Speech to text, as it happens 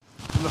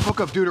from the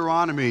book of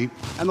Deuteronomy.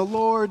 And the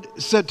Lord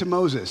said to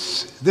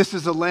Moses, "This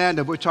is the land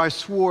of which I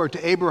swore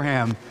to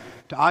Abraham,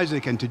 to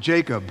Isaac, and to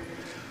Jacob.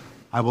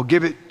 I will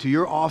give it to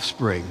your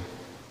offspring.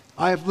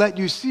 I have let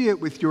you see it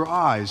with your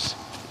eyes,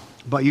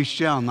 but you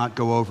shall not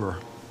go over."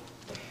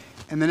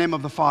 In the name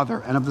of the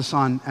Father, and of the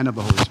Son, and of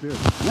the Holy Spirit.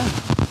 Amen.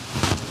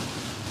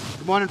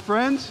 Good morning,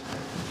 friends.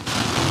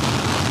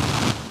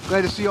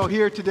 Glad to see you all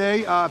here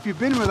today. If you've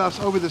been with us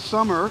over the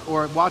summer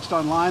or watched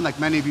online, like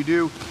many of you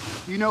do,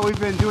 you know we've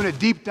been doing a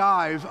deep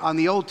dive on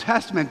the Old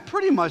Testament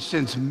pretty much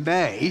since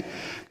May,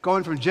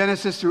 going from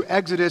Genesis through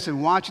Exodus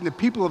and watching the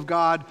people of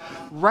God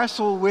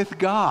wrestle with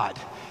God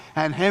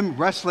and Him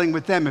wrestling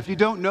with them. If you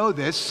don't know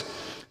this,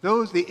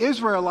 the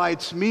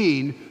Israelites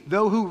mean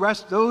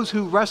those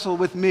who wrestle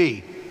with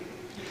me.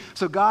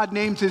 So God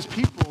names His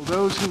people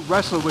those who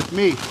wrestle with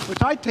me,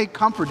 which I take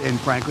comfort in,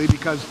 frankly,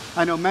 because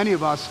I know many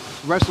of us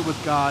wrestle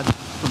with God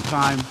from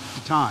time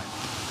to time.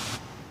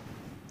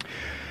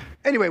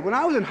 Anyway, when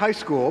I was in high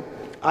school,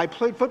 I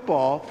played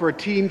football for a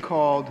team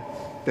called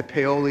the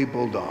Paoli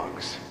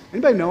Bulldogs.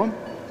 Anybody know them?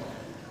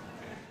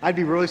 I'd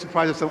be really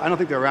surprised if some. I don't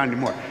think they're around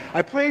anymore.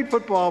 I played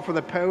football for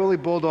the Paoli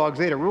Bulldogs.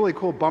 They had a really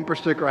cool bumper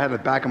sticker I had in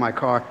the back of my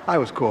car. I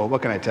was cool.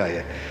 What can I tell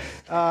you?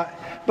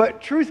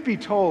 But truth be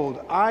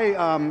told,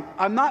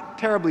 I'm not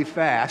terribly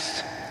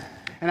fast,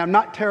 and I'm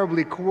not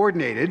terribly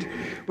coordinated,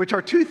 which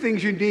are two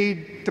things you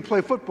need to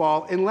play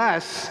football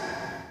unless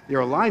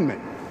you're a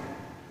lineman.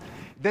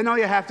 Then all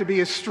you have to be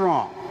is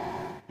strong.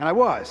 And I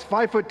was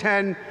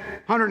 5'10",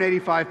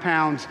 185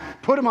 pounds,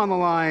 put them on the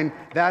line,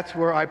 that's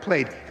where I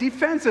played.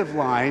 Defensive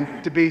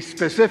line, to be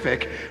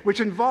specific,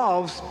 which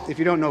involves, if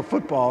you don't know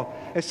football,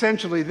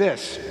 essentially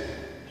this: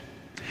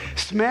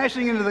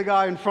 smashing into the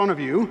guy in front of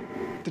you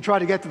to try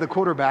to get to the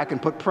quarterback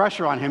and put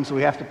pressure on him so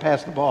he has to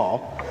pass the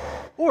ball.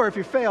 Or if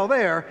you fail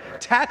there,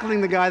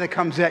 tackling the guy that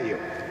comes at you.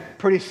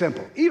 Pretty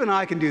simple. Even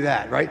I can do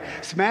that, right?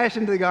 Smash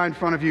into the guy in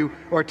front of you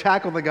or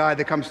tackle the guy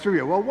that comes through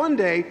you. Well, one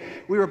day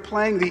we were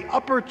playing the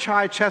Upper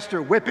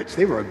Chichester Whippets.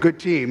 They were a good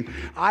team.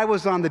 I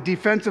was on the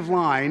defensive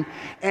line,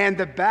 and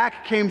the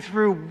back came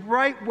through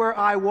right where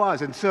I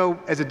was. And so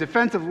as a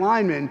defensive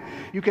lineman,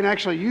 you can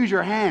actually use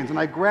your hands. And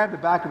I grabbed the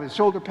back of his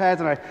shoulder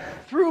pads and I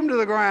threw him to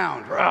the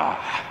ground.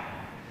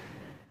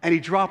 And he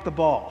dropped the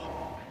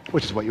ball,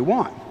 which is what you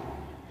want.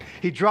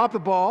 He dropped the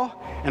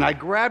ball, and I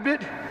grabbed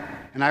it,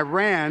 and I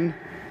ran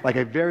like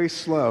a very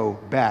slow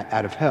bat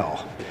out of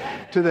hell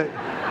to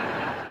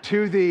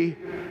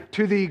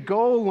the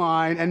goal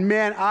line, and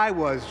man, I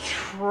was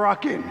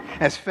trucking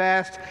as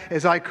fast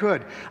as I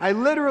could. I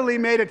literally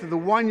made it to the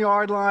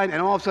 1-yard line,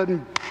 and all of a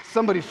sudden,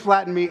 somebody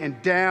flattened me,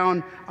 and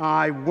down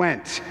I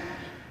went.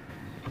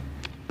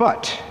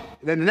 But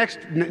then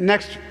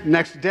the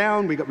next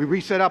down, we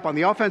reset up on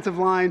the offensive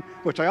line,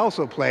 which I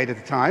also played at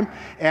the time.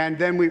 And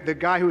then the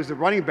guy who was the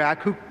running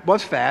back, who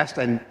was fast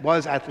and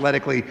was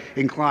athletically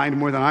inclined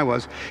more than I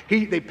was,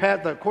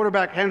 the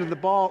quarterback handed the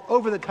ball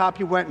over the top.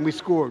 He went and we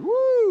scored.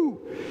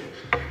 Woo!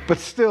 But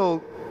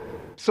still,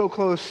 so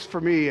close for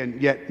me, and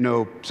yet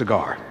no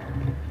cigar.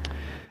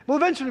 Well,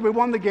 eventually we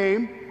won the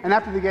game, and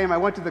after the game, I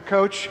went to the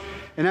coach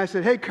and I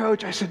said, "Hey,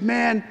 coach," I said,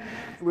 "Man,"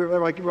 we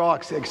were all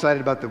excited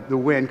about the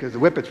win because the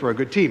Whippets were a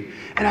good team.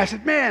 And I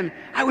said, "Man,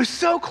 I was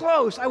so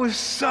close. I was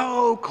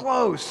so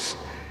close.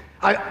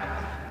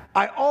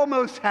 I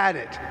almost had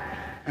it."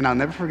 And I'll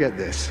never forget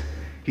this.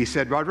 He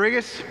said,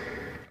 "Rodriguez,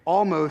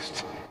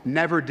 almost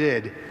never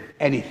did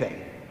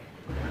anything."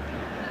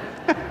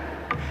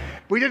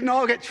 We didn't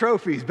all get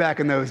trophies back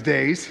in those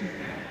days.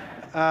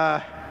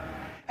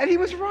 And he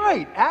was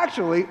right.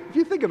 Actually, if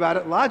you think about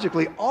it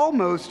logically,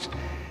 almost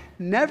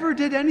never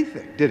did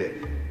anything, did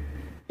it?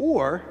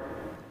 Or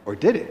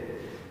did it?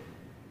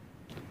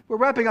 We're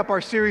wrapping up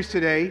our series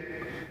today,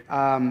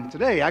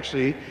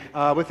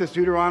 with this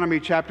Deuteronomy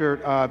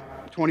chapter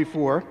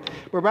 24.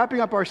 We're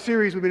wrapping up our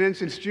series we've been in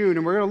since June,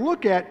 and we're going to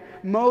look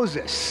at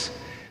Moses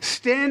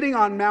standing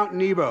on Mount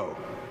Nebo,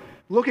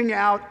 looking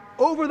out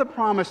over the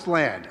Promised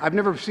Land.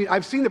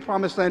 I've seen the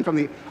Promised Land from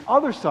the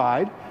other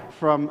side,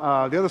 from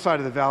the other side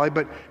of the valley,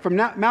 but from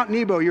Mount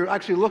Nebo, you're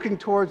actually looking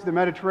towards the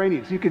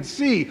Mediterranean. So you can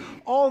see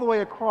all the way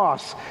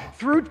across,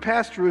 through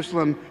past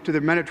Jerusalem to the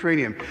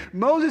Mediterranean.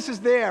 Moses is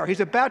there. He's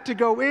about to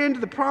go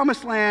into the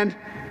Promised Land,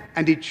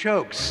 and he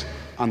chokes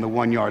on the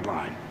 1-yard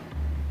line.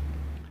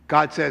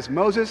 God says,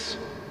 "Moses,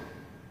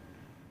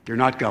 you're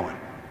not going."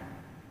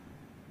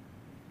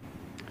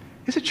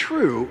 Is it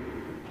true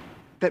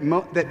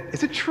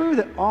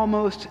that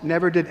almost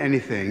never did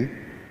anything?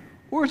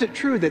 Or is it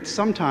true that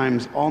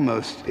sometimes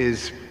almost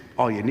is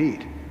all you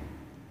need?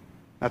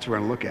 That's what we're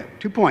going to look at.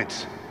 2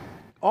 points.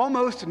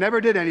 Almost never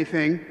did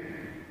anything,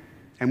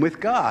 and with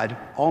God,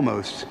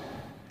 almost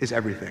is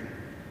everything.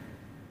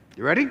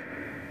 You ready?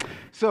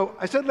 So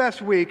I said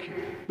last week,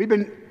 we've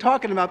been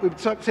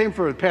saying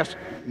for the past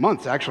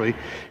months actually,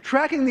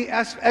 tracking the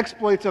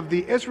exploits of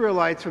the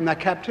Israelites from that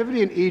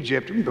captivity in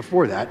Egypt, even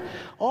before that,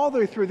 all the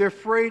way through their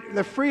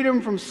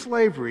freedom from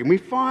slavery. And we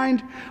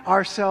find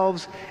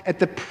ourselves at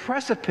the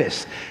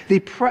precipice. The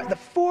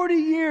 40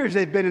 years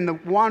they've been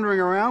wandering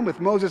around with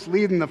Moses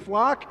leading the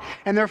flock,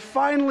 and they're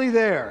finally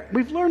there.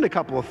 We've learned a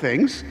couple of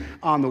things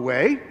on the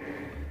way.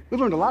 We've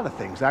learned a lot of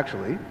things,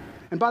 actually.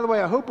 And by the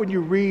way, I hope when you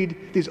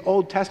read these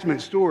Old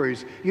Testament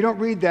stories, you don't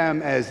read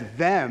them as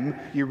them,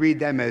 you read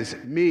them as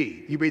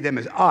me. You read them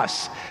as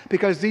us.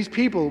 Because these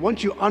people,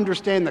 once you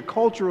understand the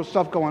cultural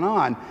stuff going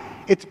on,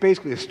 it's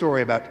basically a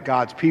story about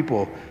God's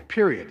people,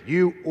 period.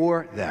 You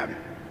or them.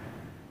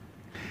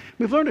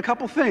 We've learned a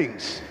couple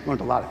things,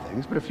 learned a lot of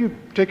things, but a few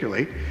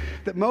particularly,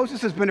 that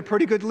Moses has been a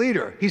pretty good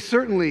leader.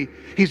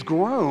 He's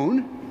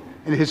grown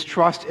in his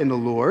trust in the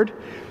Lord.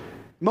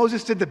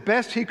 Moses did the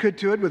best he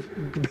could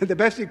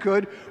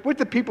with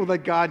the people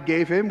that God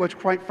gave him, which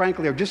quite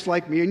frankly are just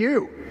like me and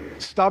you.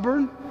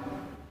 Stubborn,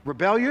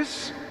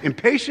 rebellious,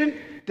 impatient,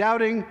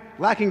 doubting,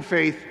 lacking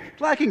faith,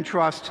 lacking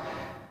trust,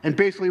 and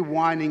basically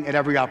whining at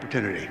every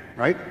opportunity,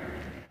 right?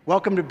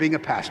 Welcome to being a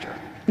pastor.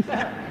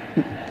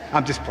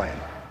 I'm just playing.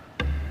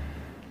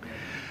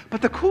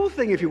 But the cool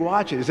thing, if you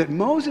watch it, is that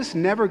Moses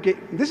never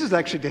this is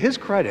actually to his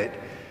credit,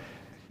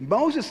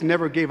 Moses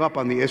never gave up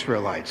on the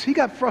Israelites. He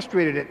got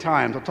frustrated at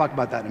times. I'll talk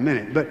about that in a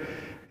minute. But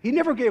he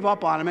never gave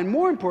up on them, and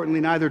more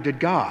importantly, neither did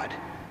God.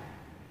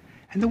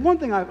 And the one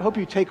thing I hope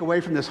you take away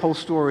from this whole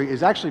story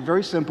is actually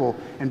very simple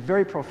and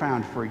very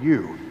profound for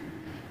you.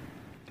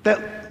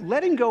 That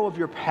letting go of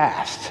your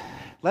past,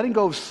 letting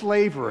go of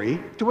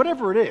slavery, to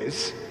whatever it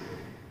is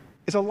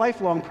a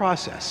lifelong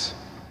process.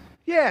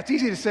 Yeah, it's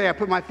easy to say I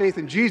put my faith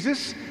in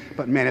Jesus,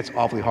 but man, it's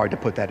awfully hard to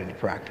put that into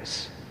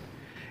practice.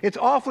 It's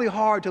awfully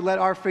hard to let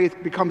our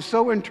faith become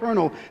so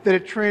internal that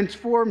it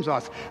transforms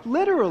us.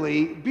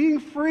 Literally, being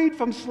freed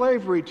from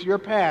slavery to your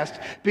past,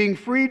 being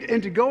freed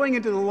into going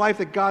into the life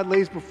that God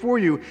lays before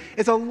you,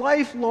 is a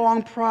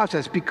lifelong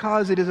process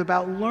because it is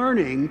about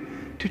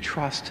learning to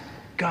trust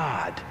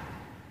God.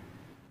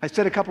 I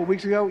said a couple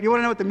weeks ago, you want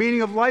to know what the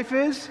meaning of life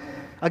is?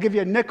 I'll give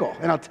you a nickel,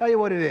 and I'll tell you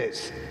what it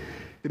is.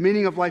 The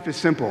meaning of life is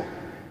simple.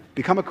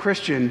 Become a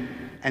Christian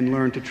and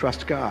learn to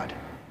trust God.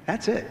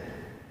 That's it.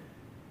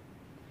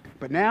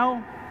 But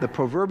now, the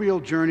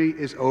proverbial journey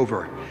is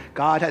over.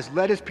 God has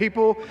led his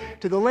people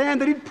to the land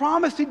that he'd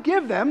promised he'd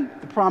give them,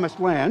 the promised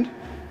land.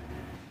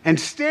 And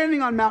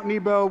standing on Mount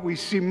Nebo, we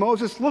see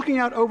Moses looking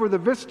out over the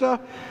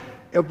vista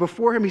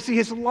before him. We see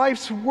his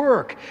life's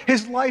work,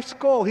 his life's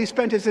goal. He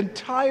spent his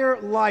entire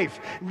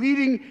life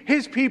leading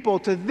his people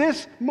to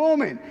this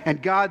moment.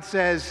 And God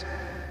says,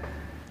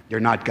 you're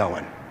not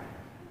going.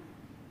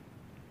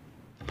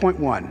 Point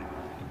one,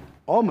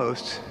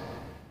 almost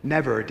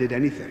never did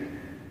anything.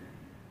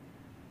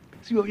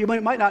 So what you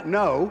might not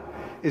know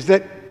is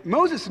that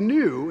Moses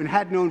knew and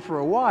had known for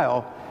a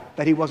while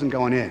that he wasn't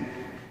going in.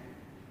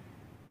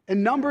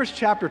 In Numbers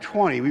chapter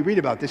 20, we read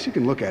about this, you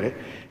can look at it.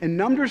 In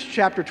Numbers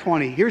chapter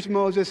 20, here's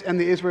Moses and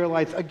the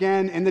Israelites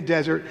again in the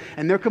desert,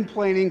 and they're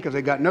complaining because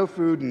they got no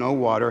food and no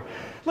water,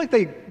 like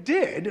they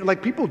did,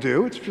 like people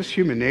do, it's just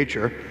human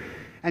nature.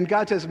 And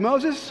God says,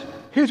 Moses,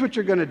 here's what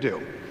you're going to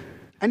do.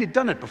 And he'd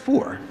done it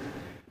before.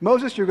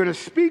 Moses, you're going to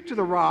speak to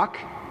the rock,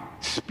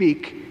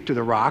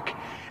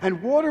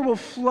 and water will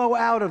flow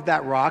out of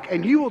that rock,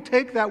 and you will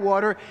take that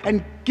water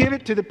and give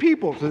it to the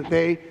people so that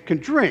they can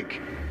drink.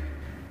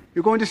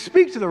 You're going to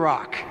speak to the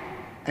rock,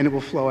 and it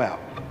will flow out.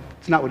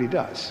 It's not what he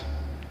does.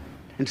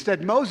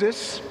 Instead,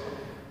 Moses,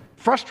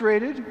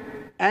 frustrated,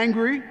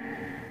 angry,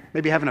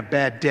 maybe having a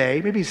bad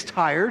day, maybe he's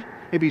tired,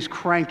 maybe he's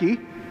cranky,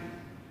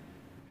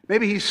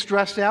 maybe he's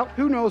stressed out.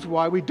 Who knows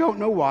why? We don't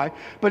know why.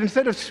 But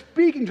instead of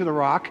speaking to the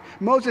rock,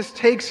 Moses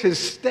takes his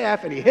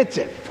staff and he hits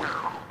it.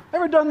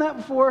 Ever done that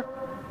before?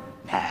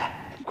 Nah,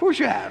 of course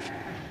you have.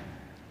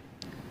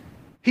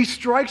 He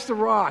strikes the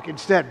rock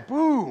instead,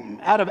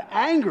 boom, out of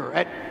anger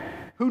at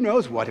who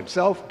knows what,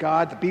 himself,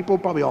 God, the people,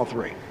 probably all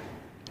three.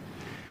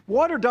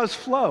 Water does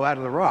flow out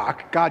of the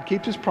rock. God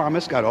keeps his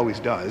promise. God always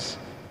does.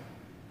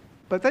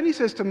 But then he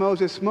says to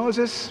Moses,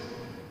 Moses,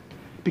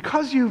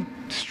 because you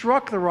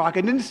struck the rock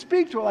and didn't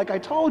speak to it like I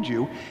told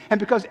you, and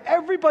because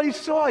everybody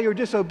saw your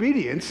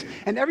disobedience,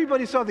 and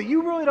everybody saw that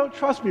you really don't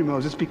trust me,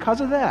 Moses,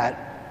 because of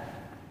that,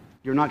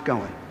 you're not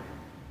going.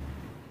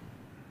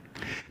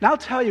 Now I'll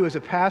tell you, as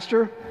a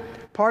pastor,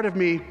 part of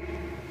me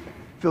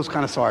feels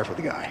kind of sorry for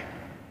the guy.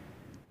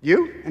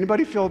 You?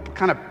 Anybody feel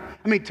kind of,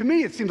 to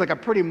me it seems like a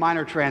pretty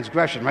minor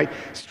transgression, right?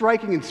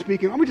 Striking and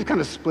speaking, aren't we just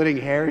kind of splitting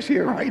hairs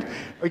here, right?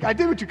 Like, I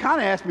did what you kind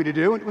of asked me to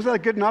do. Was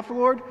that good enough,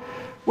 Lord?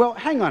 Well,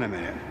 hang on a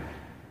minute.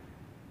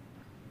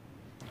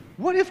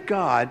 What if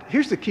God,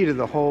 here's the key to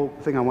the whole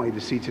thing I want you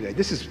to see today.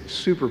 This is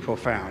super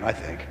profound, I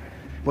think.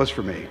 Was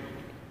for me.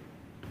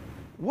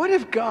 What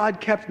if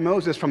God kept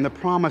Moses from the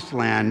promised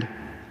land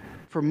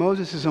for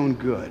Moses' own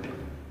good?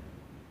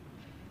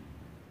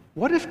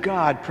 What if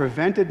God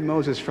prevented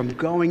Moses from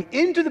going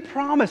into the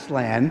promised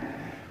land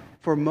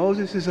for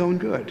Moses' own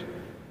good?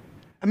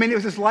 I mean, it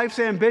was his life's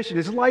ambition,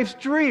 his life's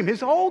dream,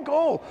 his whole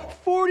goal.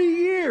 40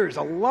 years,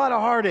 a lot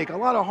of heartache, a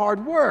lot of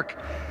hard work.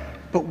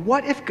 But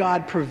what if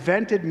God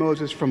prevented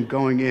Moses from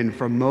going in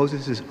for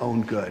Moses'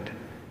 own good?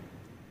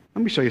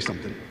 Let me show you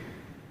something.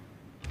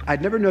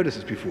 I'd never noticed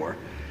this before.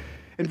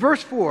 In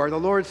verse 4, the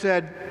Lord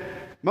said,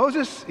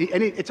 Moses,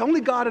 it's only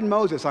God and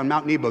Moses on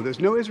Mount Nebo. There's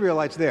no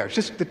Israelites there. It's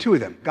just the two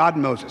of them, God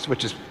and Moses,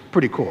 which is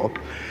pretty cool.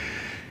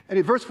 And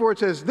in verse 4 it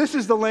says, this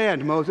is the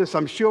land, Moses,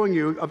 I'm showing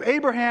you, of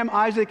Abraham,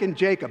 Isaac, and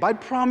Jacob. I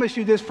promised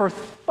you this for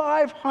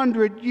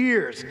 500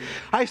 years.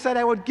 I said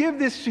I would give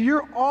this to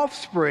your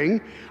offspring.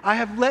 I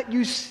have let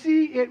you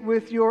see it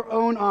with your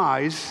own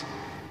eyes.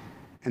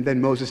 And then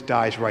Moses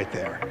dies right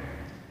there.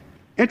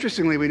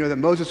 Interestingly, we know that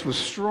Moses was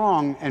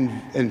strong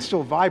and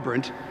still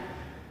vibrant,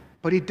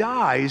 but he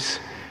dies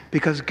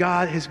because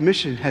his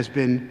mission has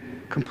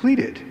been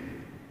completed.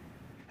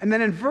 And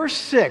then in verse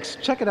 6,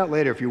 check it out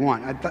later if you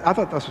want. I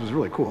thought this was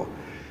really cool.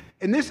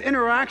 In this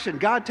interaction,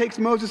 God takes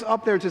Moses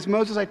up there and says,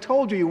 Moses, I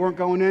told you you weren't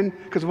going in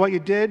because of what you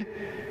did.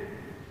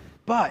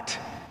 But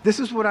this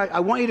is what I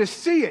want you to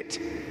see it.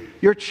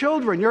 Your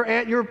children,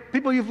 your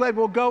people you've led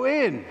will go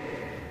in.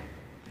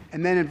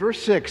 And then in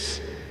verse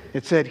 6,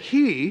 it said,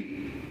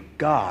 he,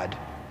 God,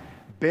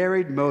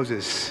 buried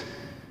Moses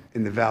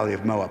in the valley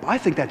of Moab. I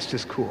think that's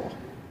just cool.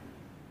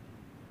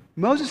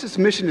 Moses'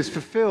 mission is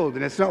fulfilled,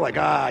 and it's not like,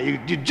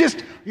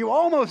 you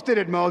almost did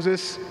it,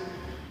 Moses.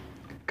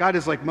 God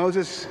is like,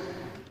 Moses,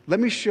 let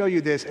me show you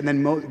this, and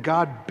then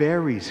God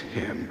buries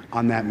him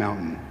on that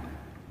mountain.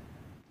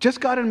 Just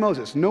God and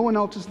Moses. No one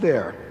else is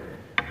there.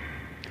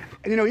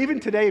 And even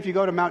today, if you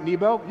go to Mount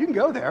Nebo, you can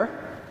go there.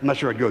 I'm not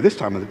sure I'd go this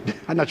time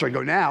I'm not sure I'd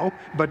go now,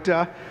 but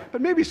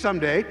maybe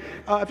someday.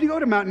 If you go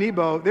to Mount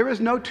Nebo, there is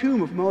no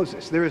tomb of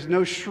Moses. There is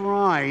no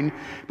shrine,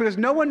 because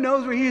no one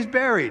knows where he is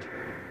buried.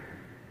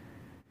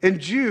 In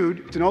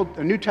Jude, it's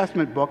a New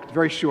Testament book, it's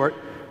very short,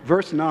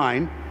 verse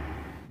 9,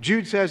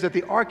 Jude says that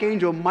the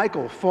archangel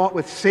Michael fought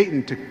with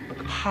Satan to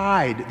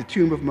hide the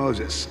tomb of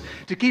Moses,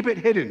 to keep it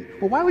hidden.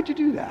 Well, why would you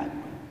do that?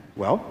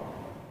 Well,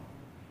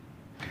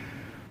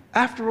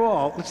 after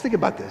all, let's think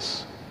about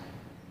this.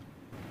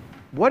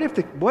 What if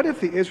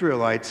the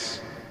Israelites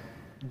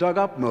dug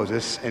up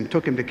Moses and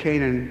took him to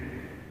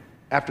Canaan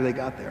after they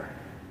got there?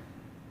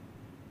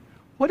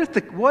 What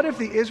if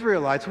the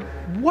Israelites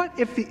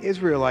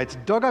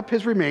dug up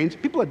his remains,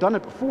 people had done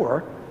it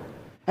before,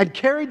 and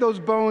carried those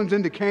bones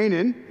into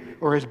Canaan,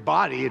 or his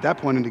body at that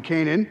point into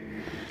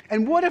Canaan?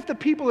 And what if the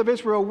people of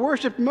Israel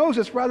worshiped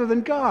Moses rather than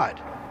God?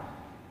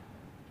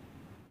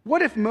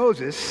 What if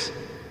Moses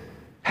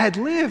had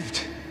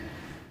lived?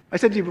 I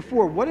said to you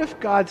before, what if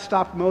God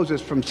stopped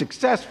Moses from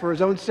success for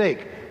his own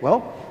sake?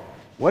 Well,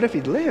 what if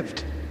he'd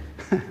lived?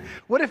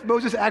 What if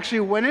Moses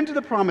actually went into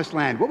the promised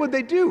land? What would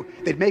they do?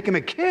 They'd make him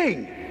a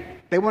king.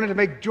 They wanted to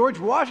make George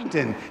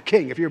Washington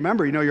king. If you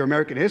remember, your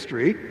American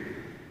history.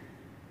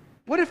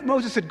 What if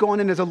Moses had gone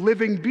in as a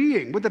living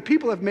being? Would the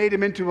people have made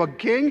him into a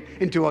king,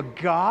 into a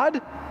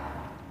god?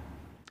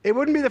 It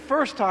wouldn't be the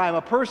first time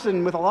a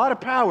person with a lot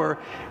of power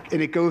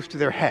and it goes to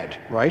their head,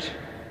 right?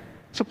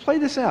 So play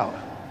this out.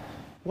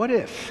 What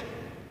if?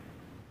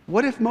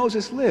 What if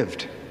Moses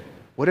lived?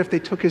 What if they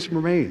took his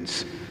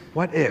remains?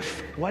 What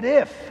if? What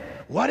if?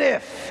 What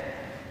if?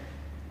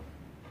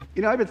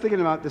 I've been thinking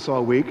about this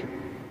all week.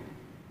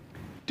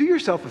 Do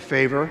yourself a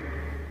favor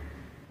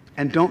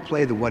and don't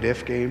play the what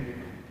if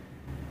game.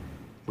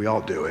 We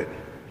all do it.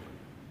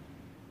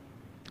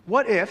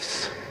 What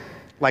ifs,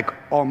 like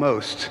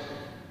almost,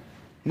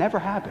 never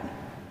happen.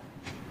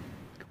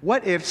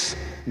 What ifs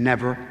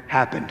never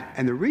happened.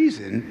 And the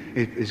reason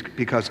is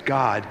because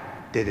God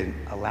didn't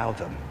allow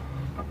them.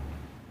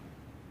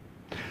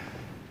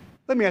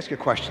 Let me ask you a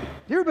question.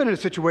 You ever been in a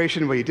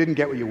situation where you didn't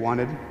get what you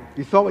wanted?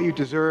 You thought what you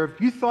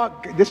deserved? You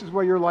thought this is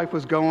where your life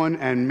was going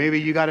and maybe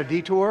you got a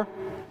detour?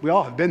 We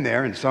all have been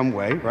there in some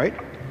way, right?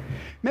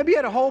 Maybe you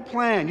had a whole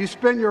plan. You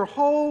spent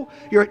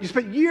you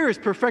spent years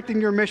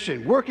perfecting your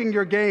mission, working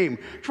your game,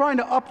 trying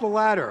to up the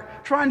ladder,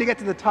 trying to get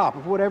to the top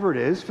of whatever it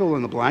is, fill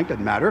in the blank,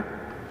 doesn't matter,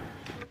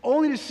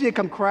 only to see it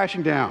come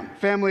crashing down.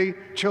 Family,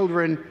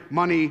 children,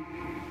 money,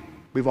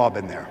 we've all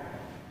been there.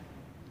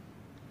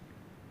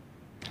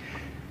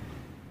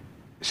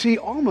 See,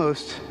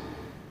 almost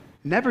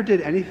never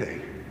did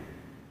anything.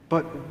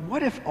 But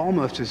what if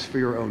almost is for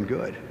your own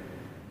good?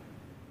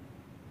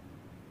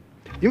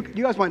 You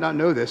guys might not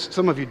know this.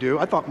 Some of you do.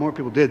 I thought more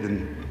people did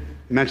than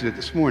mentioned it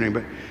this morning.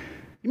 But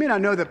you may not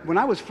know that when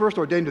I was first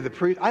ordained to the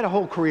priest, I had a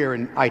whole career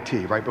in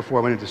IT right before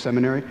I went into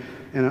seminary.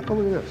 And oh,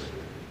 look at this.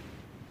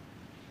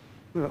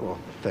 Look at that little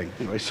thing.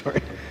 Anyway,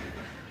 sorry.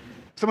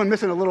 Someone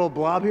missing a little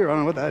blob here? I don't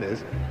know what that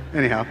is.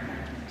 Anyhow,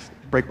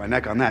 break my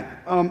neck on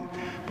that.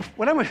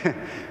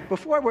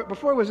 Before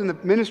I was in the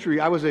ministry,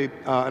 I was an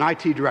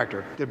IT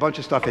director, did a bunch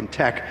of stuff in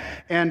tech.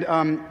 And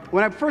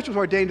when I first was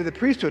ordained to the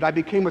priesthood, I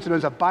became what's known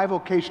as a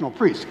bivocational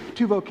priest,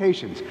 2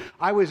 vocations.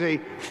 I was a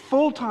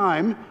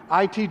full-time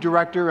IT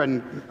director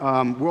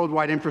and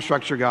worldwide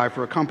infrastructure guy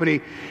for a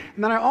company.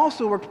 And then I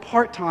also worked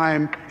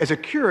part-time as a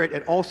curate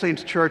at All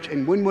Saints Church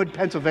in Wynwood,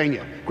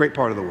 Pennsylvania, great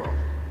part of the world.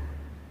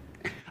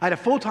 I had a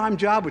full-time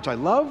job, which I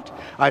loved.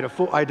 I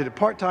did a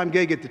part-time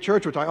gig at the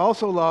church, which I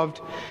also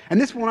loved.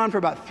 And this went on for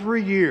about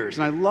 3 years,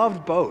 and I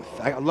loved both.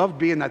 I loved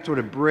being that sort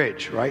of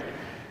bridge, right?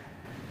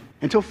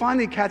 Until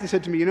finally Kathy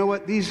said to me, you know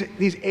what, these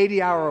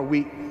 80 hours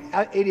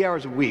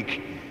a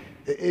week,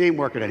 it ain't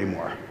working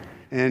anymore.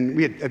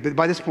 And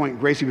by this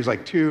point, Gracie was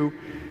like 2,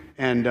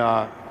 and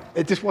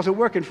it just wasn't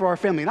working for our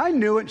family. And I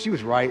knew it, and she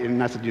was right,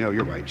 and I said, you know,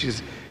 you're right. She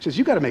says,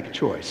 you got to make a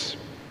choice.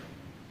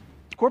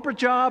 Corporate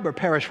job or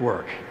parish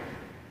work?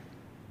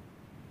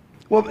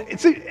 Well,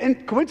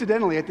 and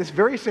coincidentally, at this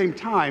very same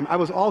time, I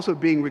was also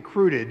being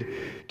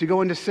recruited to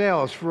go into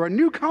sales for a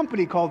new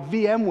company called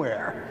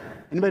VMware.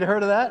 Anybody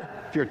heard of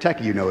that? If you're a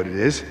techie, you know what it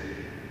is.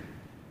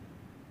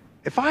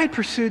 If I had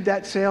pursued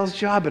that sales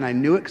job, and I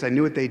knew it because I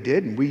knew what they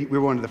did, and we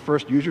were one of the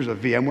first users of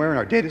VMware in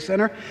our data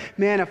center,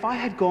 man, if I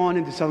had gone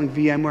into selling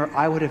VMware,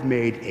 I would have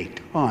made a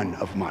ton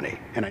of money,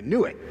 and I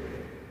knew it.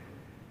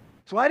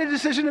 So I had a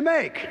decision to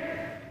make.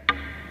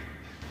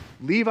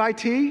 Leave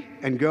IT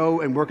and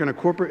go and work in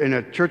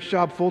a church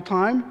job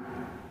full-time,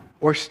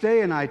 or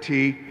stay in IT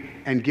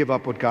and give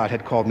up what God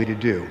had called me to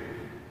do.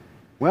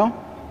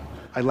 Well,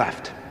 I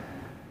left.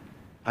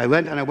 I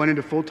went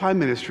into full-time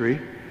ministry,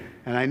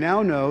 and I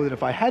now know that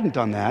if I hadn't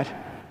done that,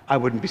 I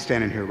wouldn't be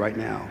standing here right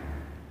now.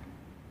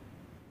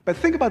 But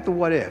think about the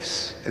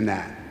what-ifs in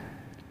that.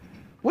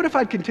 What if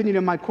I'd continued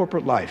in my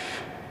corporate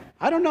life?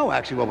 I don't know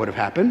actually what would have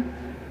happened,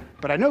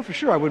 but I know for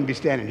sure I wouldn't be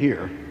standing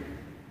here.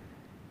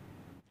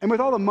 And with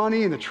all the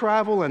money and the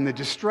travel and the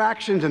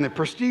distractions and the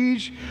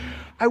prestige,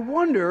 I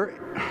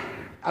wonder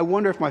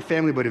if my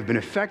family would have been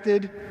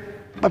affected.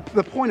 But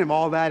the point of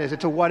all that is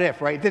it's a what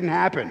if, right? It didn't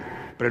happen,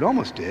 but it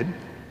almost did.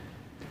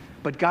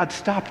 But God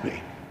stopped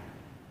me.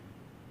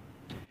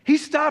 He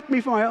stopped me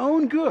for my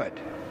own good.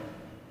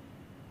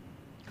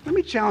 Let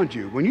me challenge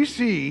you. When you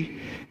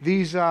see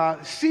these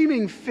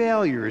seeming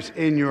failures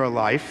in your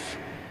life,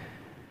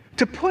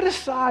 to put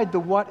aside the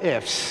what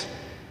ifs,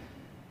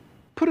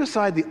 put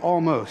aside the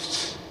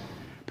almosts,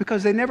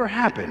 because they never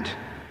happened,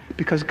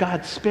 because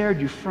God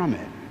spared you from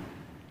it.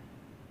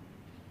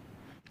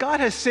 God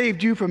has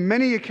saved you from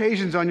many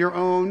occasions on your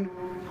own.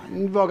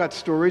 You've all got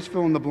stories,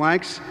 fill in the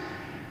blanks.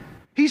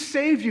 He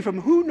saved you from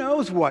who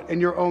knows what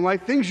in your own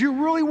life, things you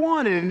really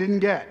wanted and didn't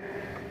get.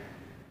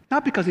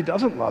 Not because he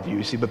doesn't love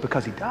you, see, but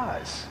because he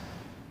does.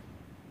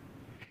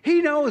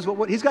 He knows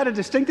he's got a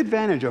distinct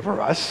advantage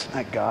over us,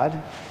 not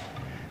God.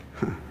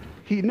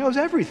 He knows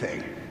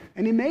everything.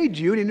 And he made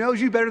you, and he knows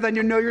you better than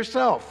you know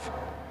yourself.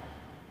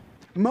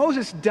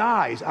 Moses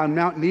dies on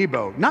Mount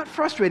Nebo, not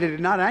frustrated and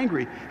not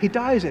angry. He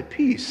dies at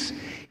peace,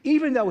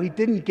 even though he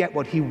didn't get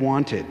what he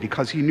wanted,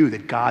 because he knew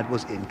that God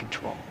was in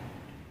control.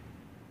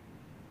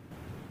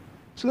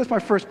 So that's my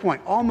first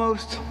point.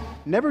 Almost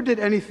never did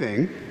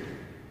anything,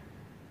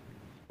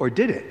 or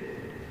did it?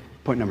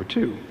 Point number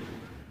 2.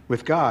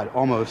 With God,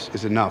 almost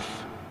is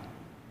enough.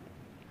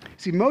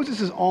 See,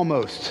 Moses'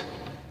 almost,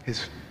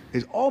 his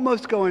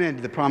almost going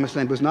into the promised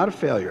land was not a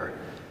failure.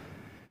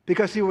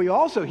 Because, see, what we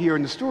also hear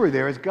in the story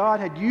there is God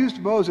had used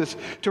Moses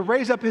to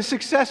raise up his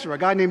successor, a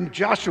guy named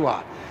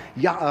Joshua.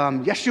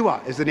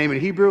 Yeshua is the name in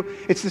Hebrew.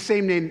 It's the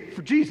same name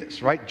for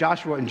Jesus, right?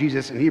 Joshua and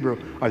Jesus in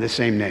Hebrew are the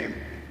same name.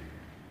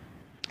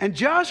 And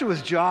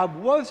Joshua's job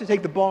was to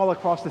take the ball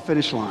across the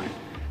finish line,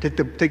 to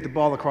take the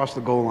ball across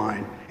the goal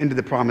line into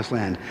the promised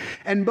land.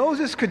 And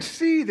Moses could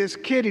see this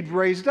kid he'd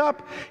raised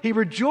up. He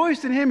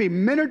rejoiced in him. He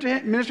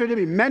ministered to him.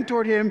 He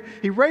mentored him.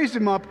 He raised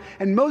him up.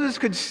 And Moses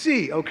could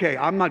see, okay,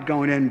 I'm not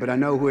going in, but I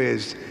know who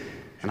is,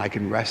 and I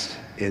can rest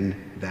in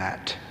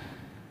that.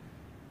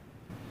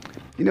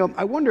 You know,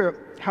 I wonder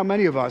how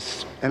many of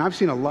us, and I've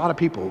seen a lot of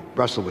people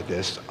wrestle with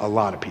this, a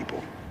lot of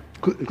people,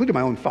 including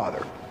my own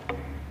father.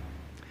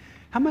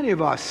 How many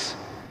of us,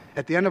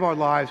 at the end of our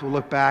lives, will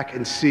look back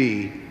and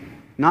see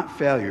not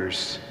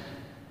failures,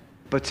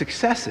 but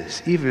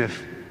successes, even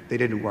if they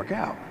didn't work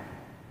out?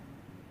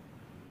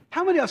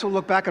 How many of us will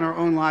look back on our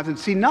own lives and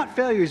see not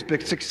failures,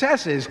 but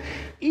successes,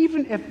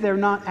 even if they're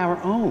not our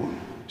own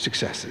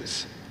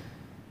successes?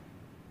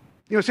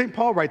 You know, St.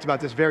 Paul writes about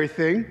this very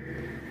thing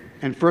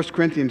in 1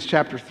 Corinthians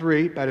chapter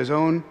 3, about his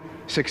own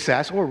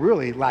success, or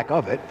really lack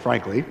of it,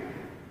 frankly.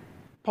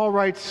 Paul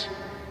writes,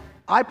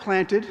 I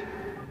planted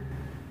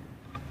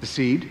the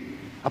seed,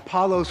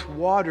 Apollos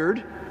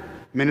watered,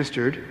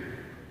 ministered,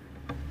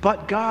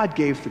 but God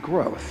gave the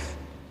growth.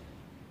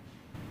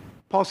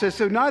 Paul says,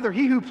 so neither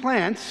he who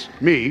plants,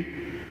 me,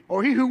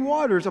 or he who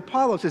waters,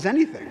 Apollos, is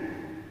anything,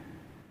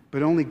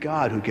 but only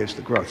God who gives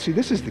the growth. See,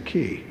 this is the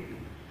key.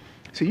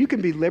 So you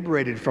can be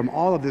liberated from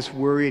all of this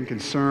worry and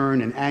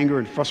concern and anger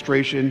and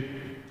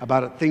frustration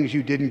about things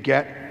you didn't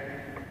get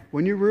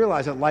when you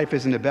realize that life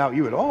isn't about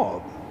you at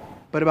all,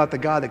 but about the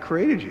God that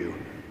created you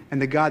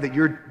and the God that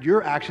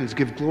your actions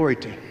give glory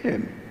to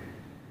him.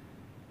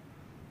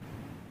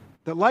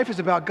 That life is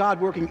about God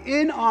working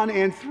in, on,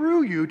 and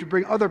through you to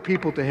bring other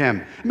people to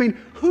him. I mean,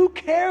 who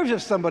cares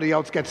if somebody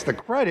else gets the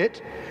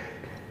credit?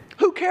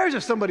 Who cares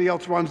if somebody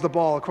else runs the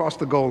ball across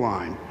the goal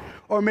line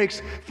or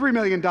makes $3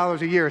 million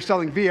a year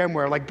selling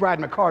VMware like Brad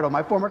McCardle,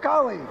 my former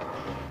colleague,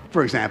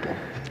 for example?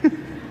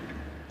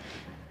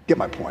 get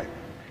my point.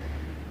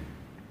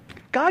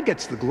 God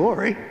gets the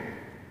glory.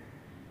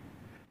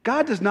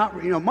 God does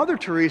not, Mother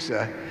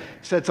Teresa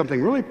said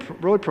something really,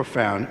 really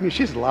profound. I mean,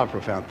 she said a lot of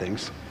profound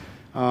things.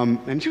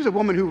 And she was a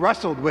woman who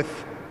wrestled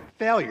with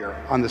failure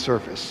on the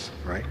surface,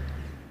 right?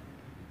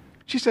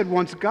 She said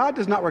once, God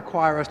does not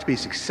require us to be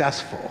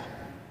successful.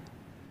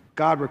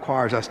 God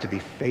requires us to be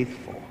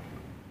faithful.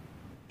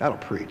 That'll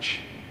preach.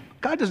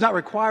 God does not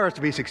require us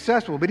to be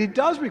successful, but he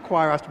does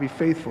require us to be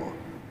faithful.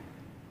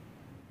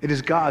 It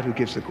is God who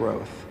gives the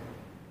growth.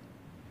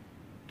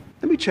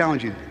 Let me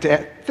challenge you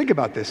to think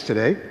about this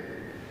today.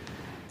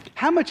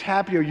 How much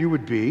happier you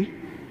would be,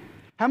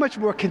 how much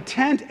more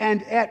content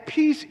and at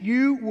peace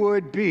you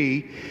would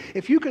be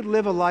if you could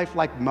live a life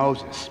like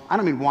Moses. I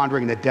don't mean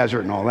wandering in the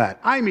desert and all that.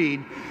 I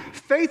mean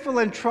faithful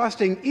and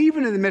trusting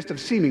even in the midst of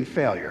seeming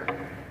failure.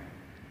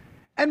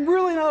 And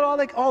really not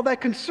all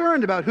that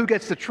concerned about who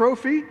gets the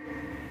trophy,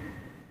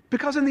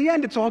 because in the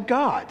end it's all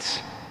God's.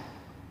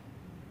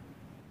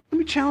 Let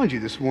me challenge you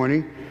this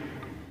morning.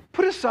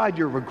 Put aside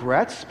your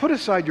regrets, put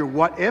aside your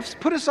what-ifs,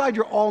 put aside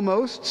your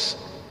almosts,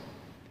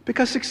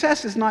 because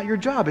success is not your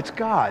job, it's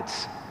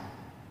God's.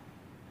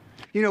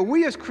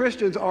 We as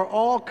Christians are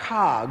all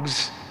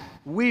cogs,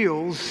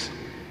 wheels,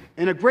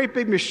 in a great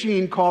big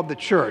machine called the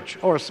church,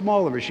 or a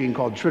smaller machine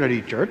called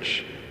Trinity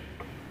Church.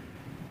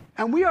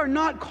 And we are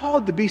not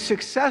called to be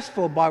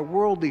successful by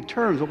worldly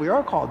terms. What we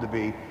are called to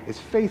be is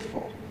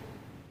faithful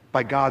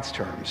by God's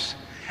terms.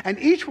 And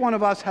each one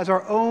of us has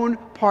our own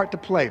part to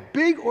play,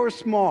 big or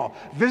small,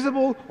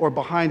 visible or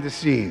behind the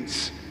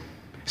scenes,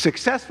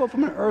 successful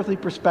from an earthly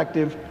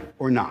perspective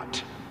or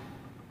not.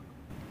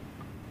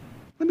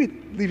 Let me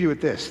leave you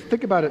with this.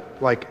 Think about it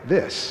like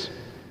this,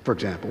 for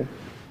example.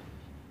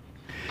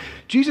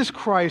 Jesus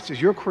Christ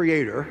is your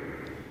creator.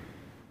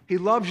 He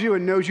loves you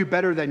and knows you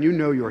better than you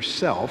know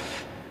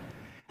yourself.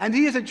 And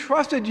he has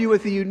entrusted you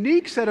with a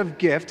unique set of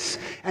gifts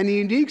and a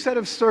unique set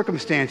of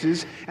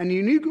circumstances and a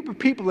unique group of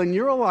people in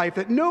your life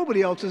that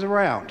nobody else is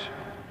around.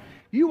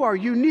 You are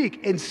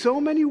unique in so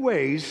many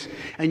ways,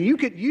 and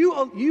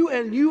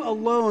you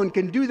alone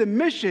can do the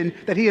mission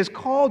that he has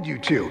called you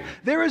to.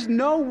 There is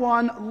no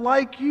one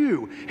like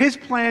you. His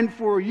plan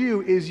for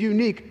you is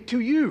unique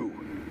to you.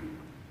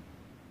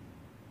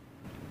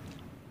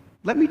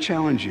 Let me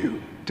challenge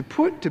you to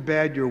put to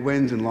bed your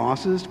wins and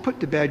losses, put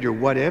to bed your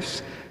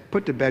what-ifs,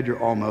 put to bed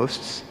your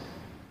almosts,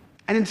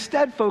 and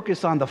instead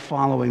focus on the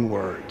following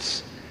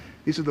words.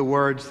 These are the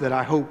words that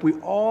I hope we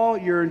all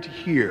yearn to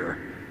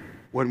hear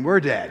when we're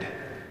dead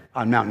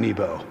on Mount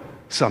Nebo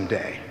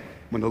someday,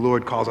 when the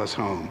Lord calls us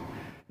home.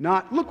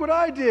 Not, look what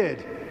I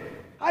did.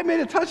 I made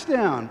a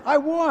touchdown. I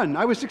won.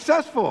 I was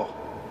successful.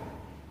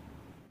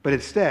 But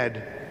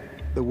instead,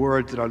 the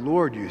words that our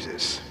Lord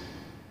uses.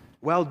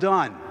 Well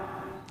done,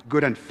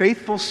 good and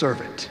faithful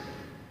servant.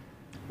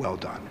 Well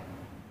done.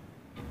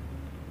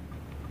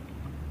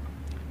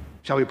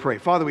 Shall we pray?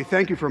 Father, we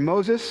thank you for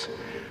Moses,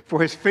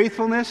 for his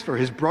faithfulness, for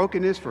his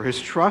brokenness, for his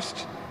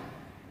trust.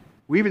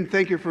 We even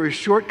thank you for his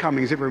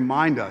shortcomings that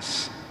remind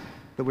us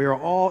that we are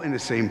all in the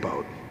same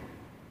boat.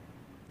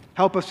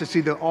 Help us to see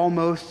the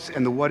almosts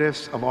and the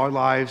what-ifs of our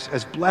lives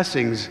as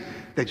blessings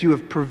that you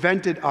have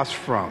prevented us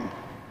from.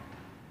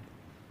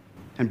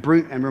 And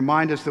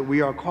remind us that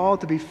we are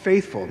called to be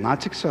faithful,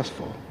 not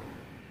successful,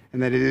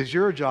 and that it is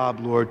your job,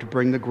 Lord, to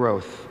bring the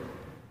growth.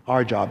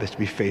 Our job is to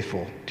be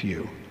faithful to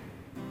you.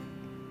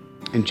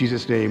 In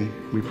Jesus' name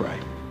we pray.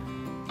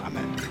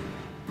 Amen.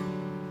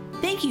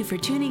 Thank you for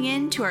tuning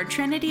in to our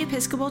Trinity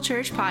Episcopal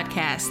Church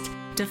podcast.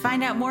 To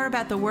find out more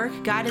about the work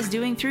God is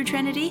doing through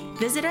Trinity,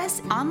 visit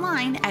us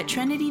online at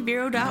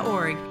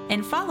trinityvero.org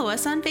and follow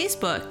us on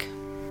Facebook.